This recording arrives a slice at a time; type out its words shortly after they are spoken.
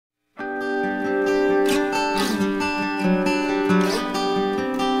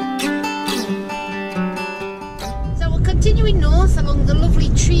along the lovely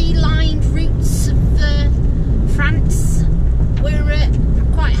tree-lined routes of France. We're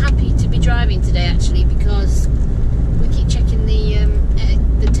quite happy to be driving today, actually, because we keep checking the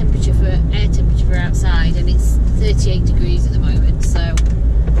temperature for air temperature outside, and it's 38 degrees at the moment. So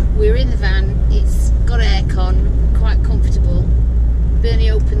we're in the van. It's got aircon, quite comfortable.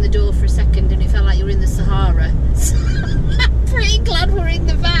 Bernie opened the door for a second, and it felt like you were in the Sahara. So I'm pretty glad we're in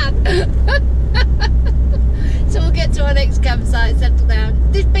the van. So we'll get to our next campsite, settle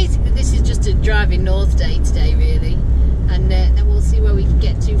down. This is just a driving north day today, really, and then we'll see where we can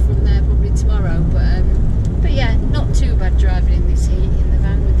get to from there probably tomorrow. But yeah, not too bad driving in this heat in the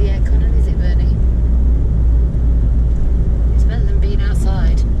van with the aircon on, is it, Bernie? It's better than being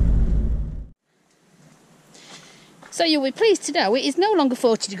outside. So you'll be pleased to know it is no longer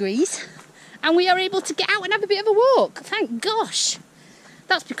 40 degrees, and we are able to get out and have a bit of a walk. Thank gosh.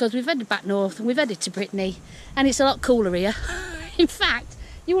 That's because we've headed back north and we've headed to Brittany, and it's a lot cooler here. In fact,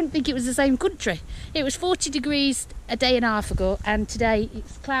 you wouldn't think it was the same country. It was 40 degrees a day and a half ago, and today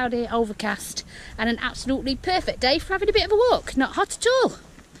it's cloudy, overcast, and an absolutely perfect day for having a bit of a walk. Not hot at all.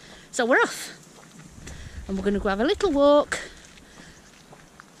 So we're off, and we're going to go have a little walk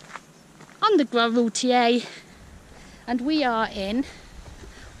on the Grand Routier, and we are in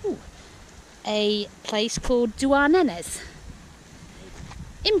a place called Douarnenez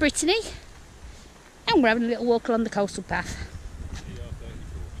in Brittany, and we're having a little walk along the coastal path.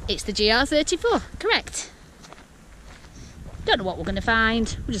 It's the GR34, correct. Don't know what we're going to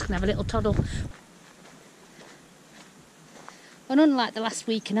find, we're just going to have a little toddle. And unlike the last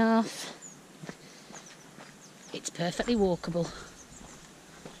week and a half, it's perfectly walkable.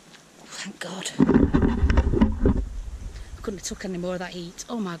 Thank God. I couldn't have took any more of that heat.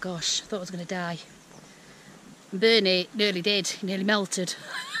 Oh my gosh, I thought I was going to die. Bernie nearly did, he nearly melted.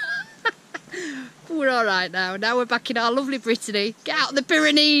 We're alright now. Now we're back in our lovely Brittany. Get out of the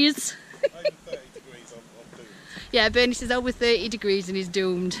Pyrenees. Over 30 degrees, I'm doomed. Yeah, Bernie says over 30 degrees and he's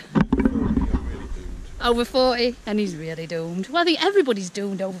doomed. I'm really doomed. Over 40 and he's really doomed. Well, I think everybody's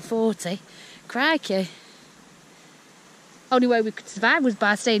doomed over 40. Crikey. Only way we could survive was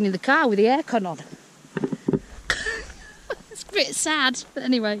by staying in the car with the aircon on. It's a bit sad, but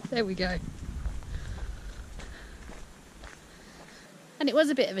anyway, there we go. And it was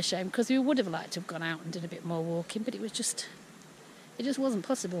a bit of a shame, because we would have liked to have gone out and done a bit more walking, but it just wasn't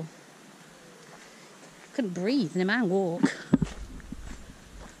possible. Couldn't breathe in a man walk.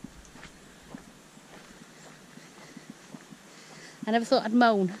 I never thought I'd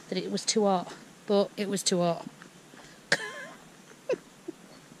moan that it was too hot, but it was too hot.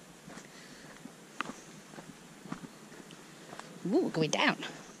 Ooh, we're going down.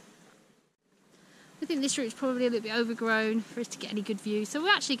 I think this route's probably a little bit overgrown for us to get any good view, so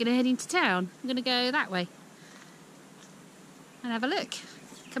we're actually going to head into town. I'm going to go that way and have a look.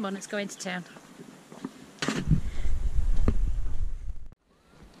 Come on, let's go into town.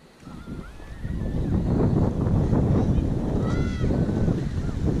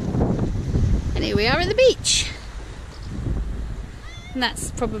 And here we are at the beach, and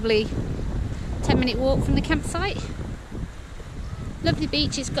that's probably a 10-minute walk from the campsite. Lovely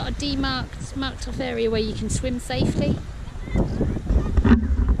beach. It's got a marked off area where you can swim safely,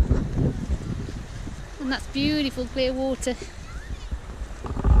 and that's beautiful clear water.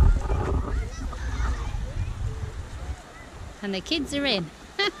 And the kids are in.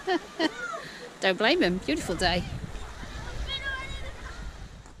 Don't blame them. Beautiful day.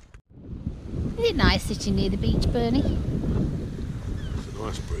 Is it nice sitting near the beach, Bernie? It's a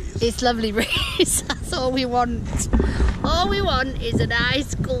nice breeze. It's lovely breeze. That's all we want. All we want is a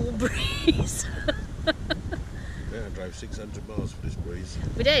nice cool breeze. Yeah, I drove 600 miles for this breeze.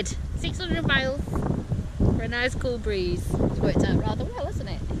 We did. 600 miles for a nice cool breeze. It's worked out rather well,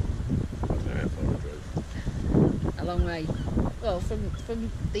 hasn't it? I don't know how far I drove. A long way. Well, from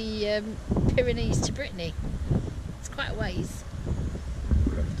the Pyrenees to Brittany. It's quite a ways.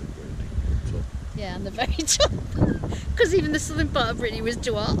 Yeah, on the very top. Because even the southern part of Brittany was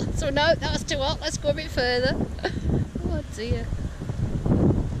too hot. So no, that was too hot. Let's go a bit further. Oh dear.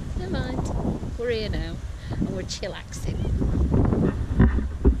 Never mind. We're here now and we're chillaxing.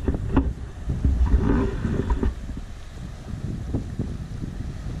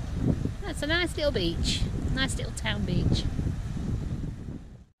 That's a nice little beach. Nice little town beach.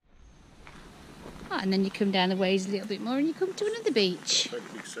 Oh, and then you come down the ways a little bit more and you come to another beach. Very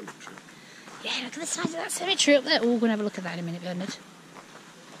big cemetery. Yeah, look at the size of that cemetery up there. Oh, we're going to have a look at that in a minute, Bernard.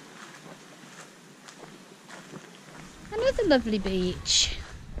 Another lovely beach.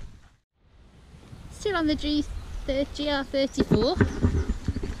 Still on the GR34.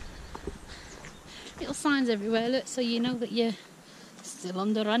 Little signs everywhere, look, so you know that you're Still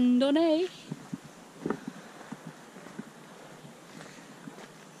on the randonnée.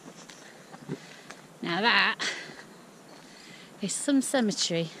 Now that is some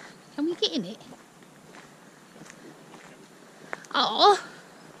cemetery. Can we get in it? Oh,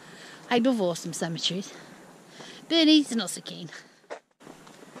 I love awesome cemeteries. Bernie's not so keen.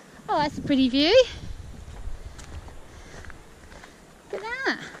 Oh, that's a pretty view. Look at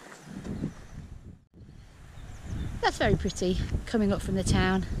that. That's very pretty, coming up from the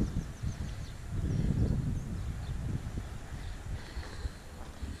town.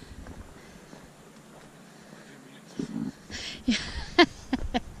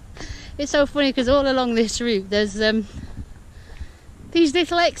 It's so funny because all along this route there's these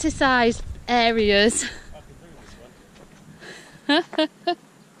little exercise areas.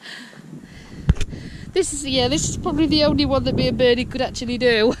 This is probably the only one that me and Bernie could actually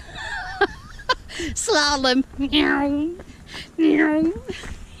do. Slalom.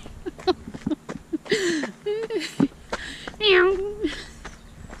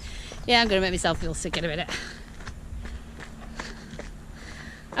 Yeah, I'm going to make myself feel sick in a minute.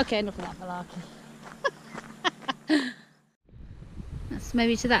 Okay, enough of that malarkey. That's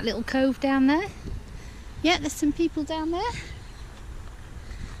maybe to that little cove down there. Yeah, there's some people down there.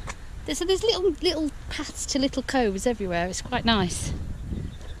 So there's little paths to little coves everywhere. It's quite nice.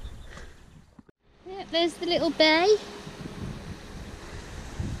 Yeah, there's the little bay.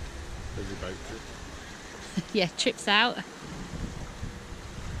 There's a boat trip. Yeah, trips out.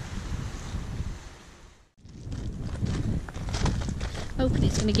 Hoping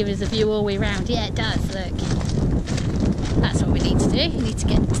it's going to give us a view all the way around. Yeah, it does, look. That's what we need to do. We need to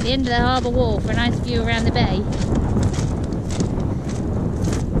get to the end of the harbour wall for a nice view around the bay.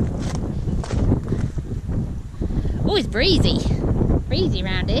 Oh, it's breezy. Breezy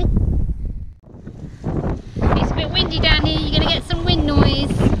around here. It's a bit windy down here. You're going to get some wind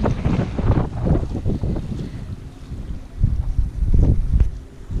noise.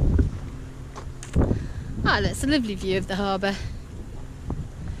 Oh, that's a lovely view of the harbour.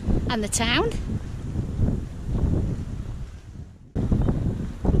 And the town. We've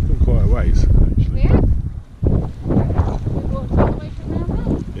come quite a ways, actually. Yeah. We walked all the way from around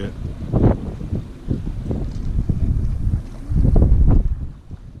there. Yeah.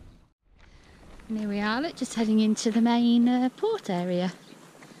 And here we are, look, just heading into the main port area.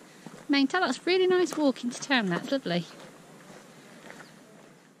 Main town. That's really nice walk into town, that's lovely.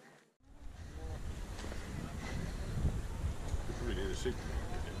 We need a supermarket.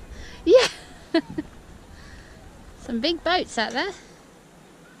 Yeah. Some big boats out there.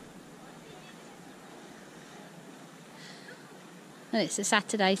 And it's a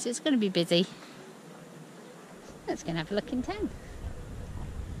Saturday, so it's going to be busy. Let's go and have a look in town.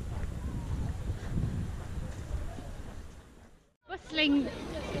 Bustling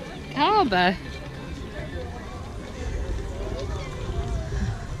harbour.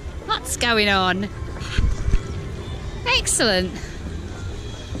 What's going on? Excellent.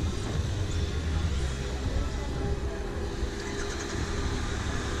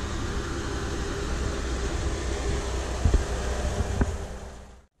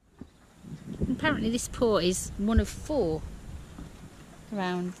 Apparently this port is one of 4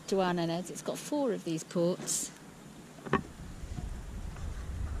 around Douarnenez. It's got 4 of these ports.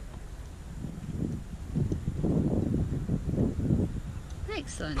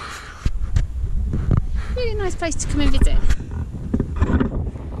 Excellent. Really nice place to come and visit.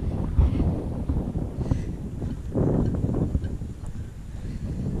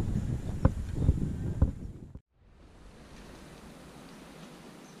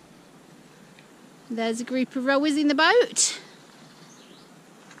 There's a group of rowers in the boat.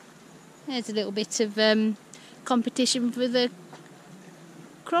 There's a little bit of competition for the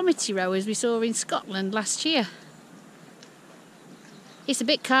Cromitty rowers we saw in Scotland last year. It's a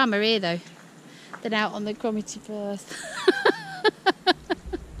bit calmer here though than out on the Cromitty Firth.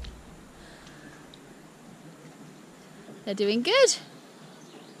 They're doing good.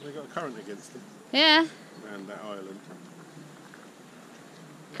 They've got a current against them. Yeah. Around that island.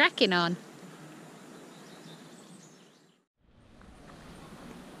 Cracking on.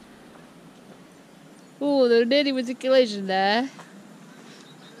 Oh, there nearly was a collision there.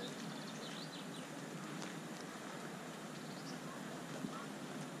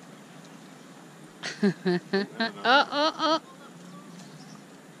 Oh. Uh-oh.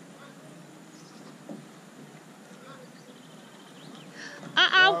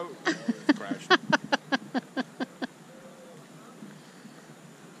 Oh, crashed.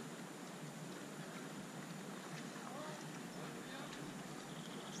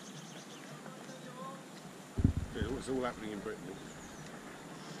 It's all happening in Brittany.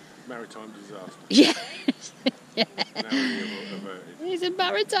 Maritime disaster. Yes. Yeah. Narrowly averted. It's a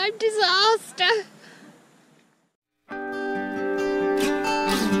maritime disaster.